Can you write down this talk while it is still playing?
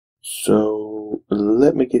So,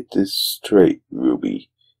 let me get this straight, Ruby.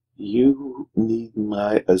 You need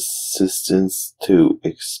my assistance to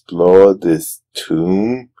explore this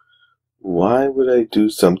tomb? Why would I do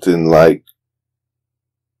something like...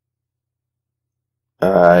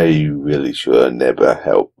 I really should have never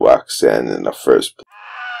helped Roxanne in the first place.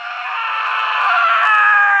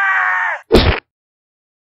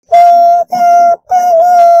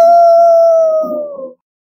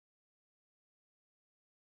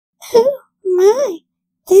 Oh my,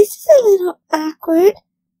 this is a little awkward,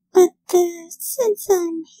 but since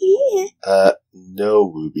I'm here...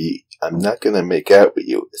 No, Ruby. I'm not gonna make out with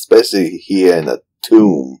you, especially here in a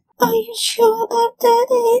tomb. Are you sure about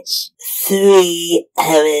that, Edge? 3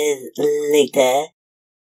 hours later.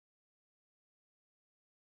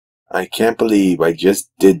 I can't believe I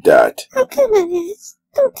just did that. Oh, come on, Edge.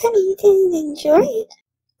 Don't tell me you didn't enjoy it.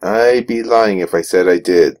 I'd be lying if I said I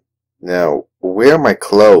did. Now, where are my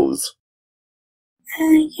clothes?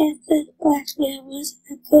 I guess this blackmail wasn't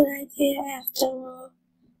a good idea after all.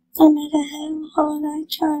 No matter how hard I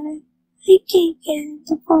try, I can't get him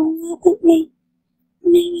to fall in love with me.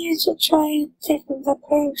 Maybe I should try and take him the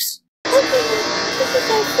purse. Okay, this is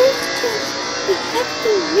our first chance. We have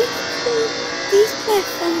to reclaim these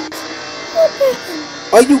platforms. What happened?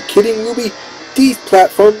 Are you kidding, Ruby? These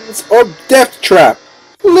platforms are death trap!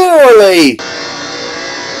 Literally!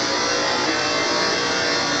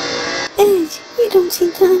 Edge, you don't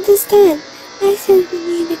seem to understand. I said we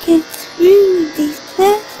need to get through these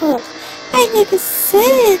platforms. I never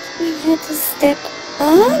said we had to step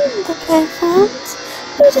on the platforms.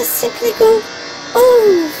 We just simply go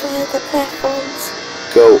over the platforms.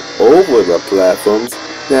 Go over the platforms?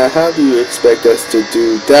 Now how do you expect us to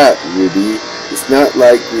do that, Ruby? It's not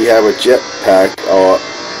like we have a jetpack or...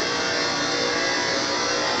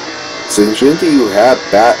 Since when do you have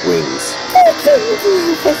bat wings?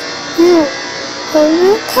 Now, hold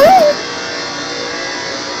your time.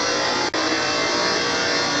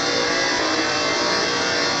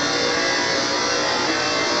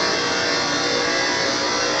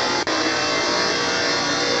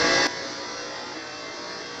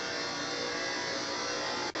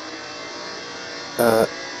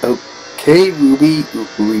 Okay, Ruby,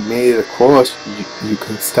 we made it across. You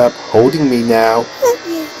can stop holding me now.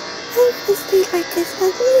 Yeah, I'm gonna stay like this a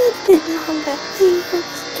little bit longer. I hope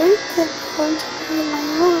strength to hold you in my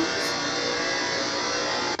arms.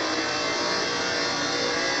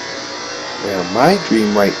 Well, my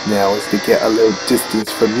dream right now is to get a little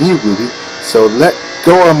distance from you, Ruby. So let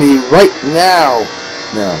go of me right now.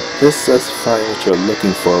 Now, let's find what you're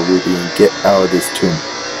looking for, Ruby, and get out of this tomb.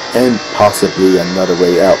 And possibly another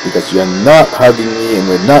way out, because you're not hugging me and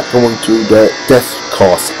we're not going through the death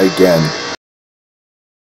course again.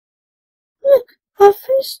 Look, our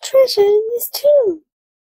first treasure in this tomb.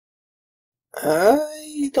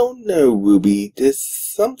 I don't know, Ruby. There's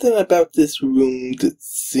something about this room that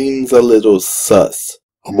seems a little sus.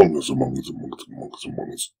 Among Us, Among Us, Among Us, Among Us,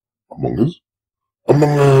 Among Us, Among Us, Among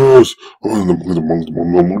Us, Among Us, Among Us,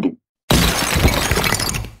 Among Us.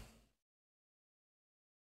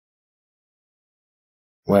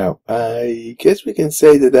 Well, I guess we can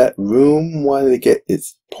say that that room wanted to get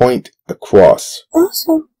its point across.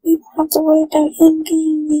 Also, we don't have to worry about him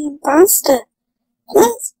being the imposter.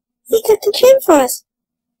 Plus, he got the gem for us.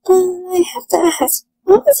 But I have to ask,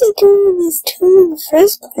 what was he doing in this tomb in the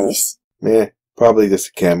first place? Probably just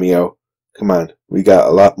a cameo. Come on, we got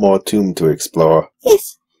a lot more tomb to explore.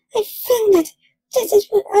 Yes, I found it. This is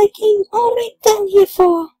what I came all the way down here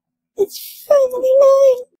for. It's finally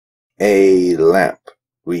mine. A lamp.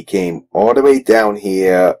 We came all the way down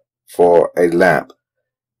here for a lamp.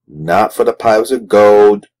 Not for the piles of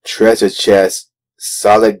gold, treasure chest,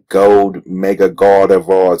 solid gold mega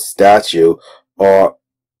Gardevoir statue, or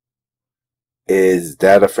is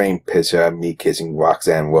that a framed picture of me kissing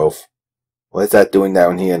Roxanne Wolf? What is that doing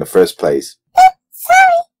down here in the first place? Sorry,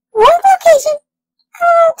 wrong location.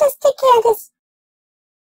 I'll just take care of this.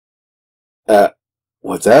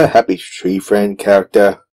 Was that a Happy Tree Friend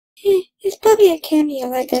character? It's probably a cameo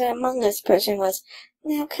like that Among Us person was.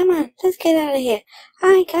 Now come on, let's get out of here.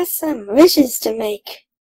 I got some wishes to make.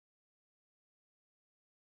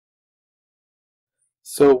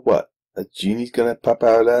 So what? A genie's gonna pop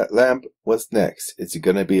out of that lamp? What's next? Is it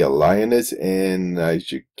gonna be a lioness? And I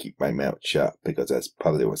should keep my mouth shut, because that's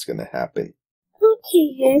probably what's gonna happen.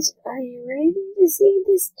 Okay, guys, are you ready to see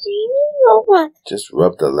this genie or what? Just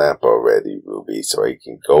rub the lamp already, Ruby, so I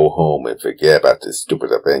can go home and forget about this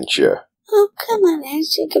stupid adventure. Oh, come on,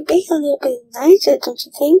 Ash, you could be a little bit nicer, don't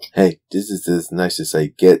you think? Hey, this is as nice as I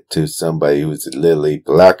get to somebody who's literally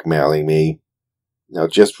blackmailing me. Now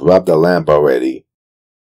just rub the lamp already.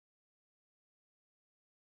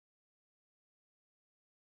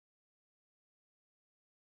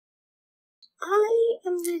 I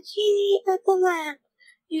am the genie of the lamp.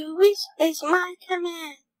 Your wish is my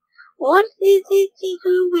command. What is it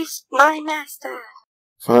you wish, my master?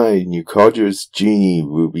 Fine, you called yours genie,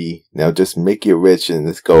 Ruby. Now just make your wish and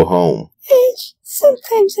let's go home. Bitch,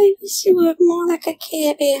 sometimes I wish you were more like a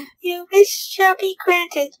Care Bear. Your wish shall be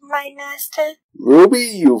granted, my master. Ruby,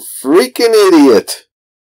 you freaking idiot!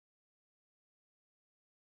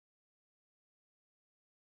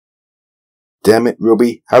 Damn it,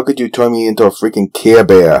 Ruby. How could you turn me into a freaking Care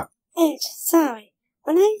Bear? Bitch, sorry.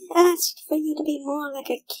 When I asked for you to be more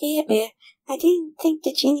like a Care Bear, I didn't think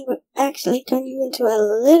the genie would actually turn you into a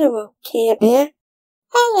literal Care Bear.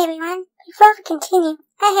 Hey everyone, before we continue,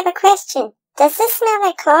 I have a question. Does this smell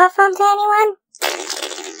like chloroform to anyone?